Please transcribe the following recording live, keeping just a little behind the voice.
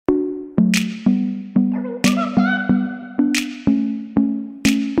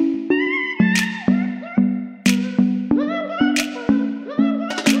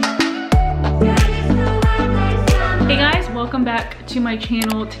welcome back to my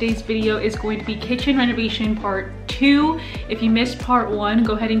channel. Today's video is going to be kitchen renovation part 2. If you missed part 1,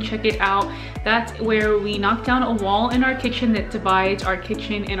 go ahead and check it out. That's where we knocked down a wall in our kitchen that divides our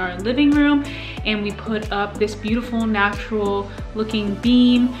kitchen and our living room, and we put up this beautiful natural looking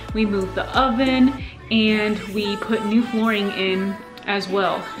beam. We moved the oven and we put new flooring in as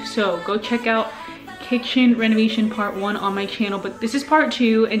well. So go check out kitchen renovation part 1 on my channel, but this is part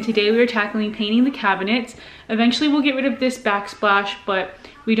 2, and today we are tackling painting the cabinets. Eventually we'll get rid of this backsplash, but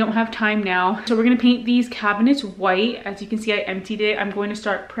we don't have time now. So we're gonna paint these cabinets white. As you can see, I emptied it. I'm going to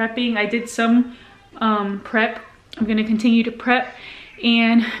start prepping. I did some prep. I'm gonna continue to prep,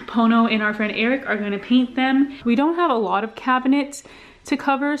 and Pono and our friend Eric are gonna paint them. We don't have a lot of cabinets to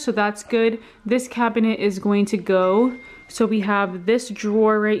cover, so that's good. This cabinet is going to go. So we have this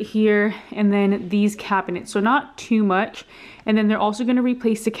drawer right here, and then these cabinets, so not too much. And then they're also gonna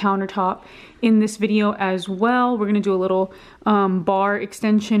replace the countertop in this video as well. We're gonna do a little bar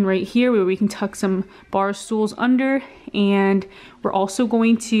extension right here where we can tuck some bar stools under. And we're also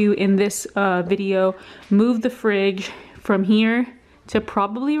going to, in this video, move the fridge from here to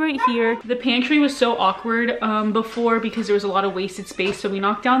probably right here. The pantry was so awkward before because there was a lot of wasted space, so we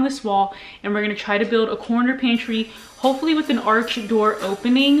knocked down this wall and we're gonna try to build a corner pantry, hopefully with an arch door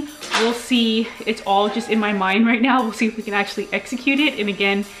opening. We'll see. It's all just in my mind right now. We'll see if we can actually execute it. And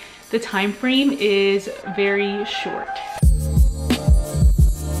again, the time frame is very short.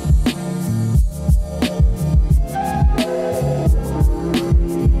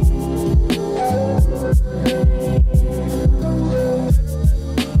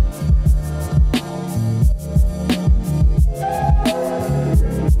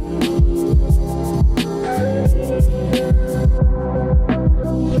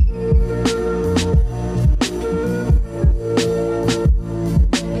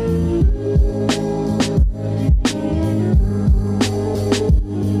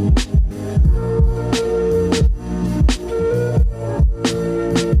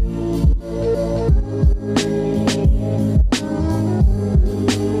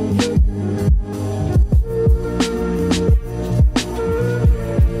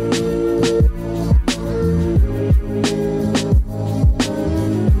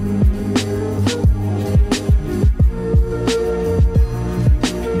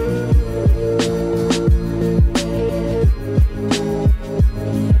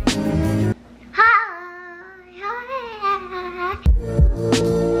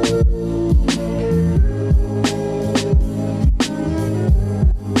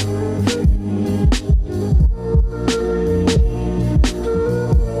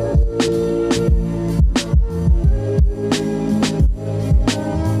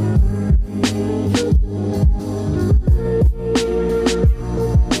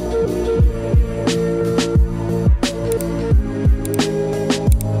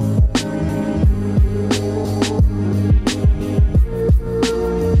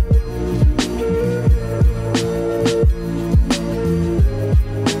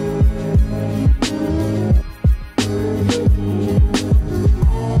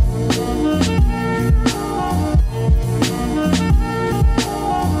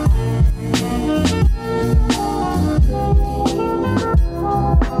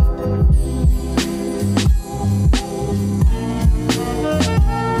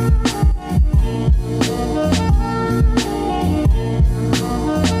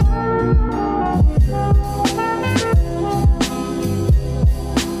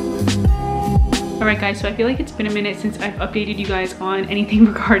 Alright guys, so I feel like it's been a minute since I've updated you guys on anything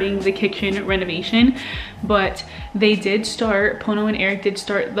regarding the kitchen renovation, but they did start, Pono and Eric did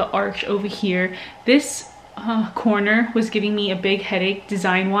start the arch over here. This corner was giving me a big headache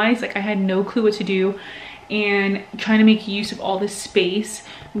design-wise. Like, I had no clue what to do, and trying to make use of all this space.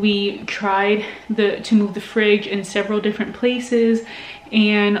 We tried to move the fridge in several different places,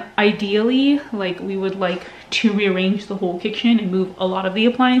 and ideally, like, we would like to rearrange the whole kitchen and move a lot of the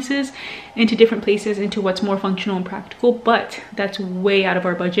appliances into different places, into what's more functional and practical, but that's way out of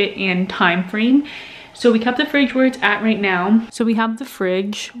our budget and time frame. So we kept the fridge where it's at right now. So we have the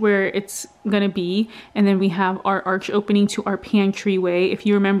fridge where it's gonna be, and then we have our arch opening to our pantry way. If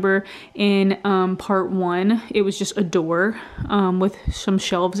you remember in part 1, it was just a door with some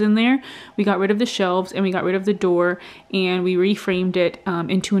shelves in there. We got rid of the shelves and we got rid of the door, and we reframed it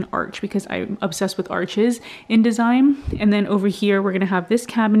into an arch because I'm obsessed with arches in design. And then over here, we're gonna have this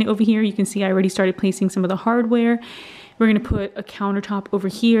cabinet over here. You can see I already started placing some of the hardware. We're gonna put a countertop over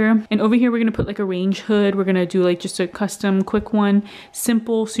here, and over here we're gonna put like a range hood. We're gonna do like just a custom quick one,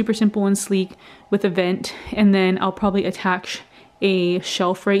 simple, super simple and sleek with a vent, and then I'll probably attach a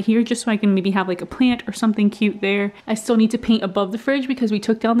shelf right here just so I can maybe have like a plant or something cute there. I still need to paint above the fridge because we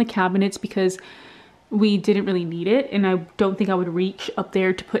took down the cabinets because we didn't really need it, and I don't think I would reach up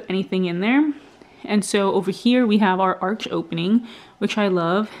there to put anything in there. And so over here we have our arch opening, which I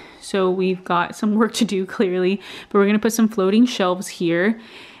love. So we've got some work to do clearly, but we're gonna put some floating shelves here.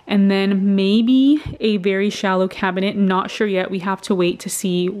 And then maybe a very shallow cabinet, not sure yet. We have to wait to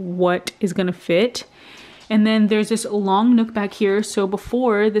see what is gonna fit. And then there's this long nook back here. So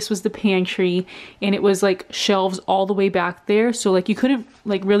before, this was the pantry and it was like shelves all the way back there. So like you couldn't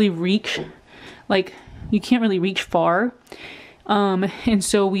like really reach, like you can't really reach far. And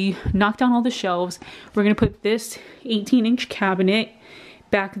so we knocked down all the shelves. We're gonna put this 18-inch cabinet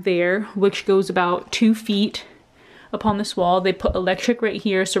back there, which goes about 2 feet upon this wall. They put electric right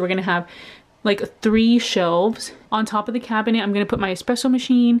here, so we're gonna have like 3 shelves. On top of the cabinet, I'm gonna put my espresso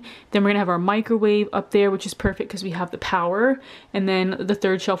machine. Then we're gonna have our microwave up there, which is perfect because we have the power. And then the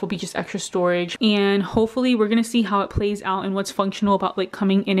 3rd shelf will be just extra storage. And hopefully we're gonna see how it plays out and what's functional about like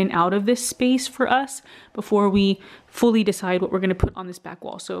coming in and out of this space for us before we fully decide what we're gonna put on this back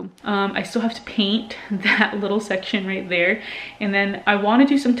wall. So I still have to paint that little section right there. And then I wanna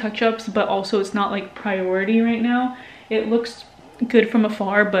do some touch-ups, but also it's not like priority right now. It looks good from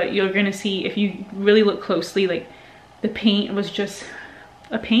afar, but you're gonna see if you really look closely, like the paint was just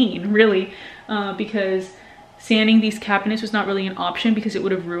a pain, really, because sanding these cabinets was not really an option because it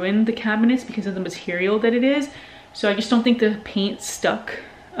would have ruined the cabinets because of the material that it is. So I just don't think the paint stuck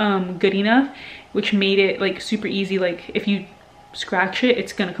good enough, which made it like super easy. Like if you scratch it,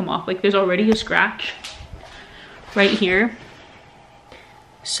 it's gonna come off. Like there's already a scratch right here.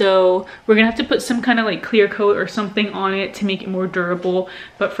 So we're gonna have to put some kind of like clear coat or something on it to make it more durable.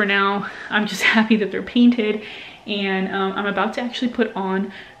 But for now, I'm just happy that they're painted. And I'm about to actually put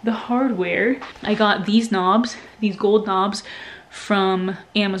on the hardware. I got these knobs, these gold knobs from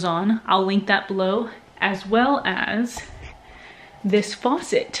Amazon. I'll link that below, as well as this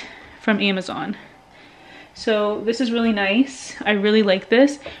faucet from Amazon. So this is really nice. I really like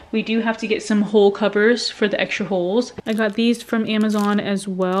this. We do have to get some hole covers for the extra holes. I got these from Amazon as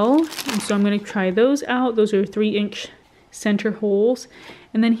well. And so I'm gonna try those out. Those are 3-inch center holes.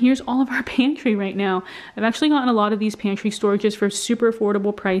 And then here's all of our pantry right now. I've actually gotten a lot of these pantry storages for super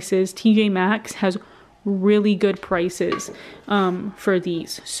affordable prices. TJ Maxx has really good prices for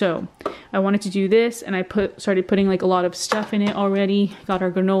these. So I wanted to do this, and I started putting like a lot of stuff in it already. Got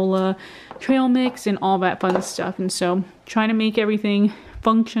our granola, trail mix, and all that fun stuff. And so trying to make everything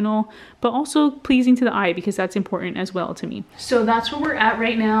functional, but also pleasing to the eye because that's important as well to me. So that's where we're at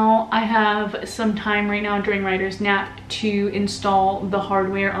right now. I have some time right now during Ryder's nap to install the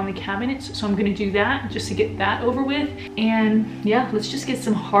hardware on the cabinets. So I'm gonna do that just to get that over with. And yeah, let's just get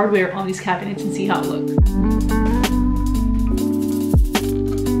some hardware on these cabinets and see how it looks.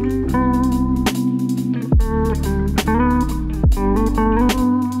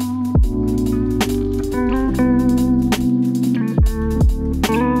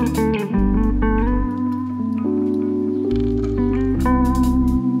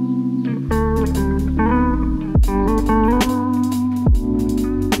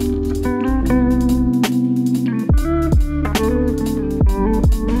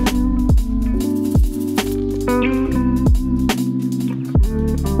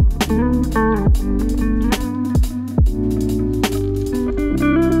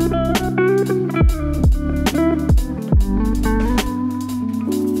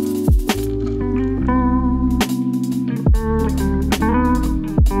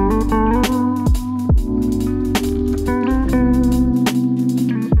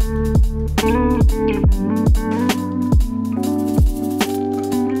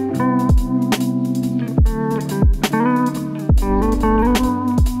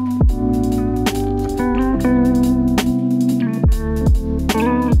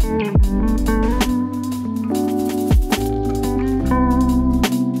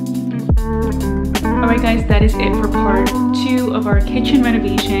 Guys, that is it for part 2 of our kitchen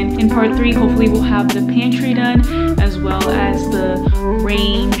renovation. In part 3, hopefully we'll have the pantry done, as well as the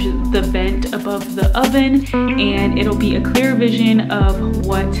range, the vent above the oven, and it'll be a clear vision of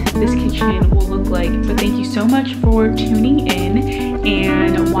what this kitchen will look like. But thank you so much for tuning in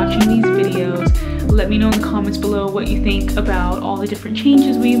and watching these videos. Let me know in the comments below what you think about all the different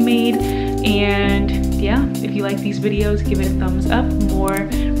changes we've made. And yeah, if you like these videos, give it a thumbs up. More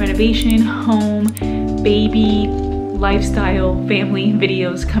renovation, home, baby, lifestyle, family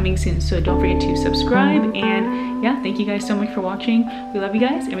videos coming soon. So don't forget to subscribe. And yeah, thank you guys so much for watching. We love you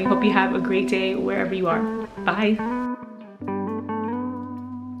guys, and we hope you have a great day wherever you are. Bye.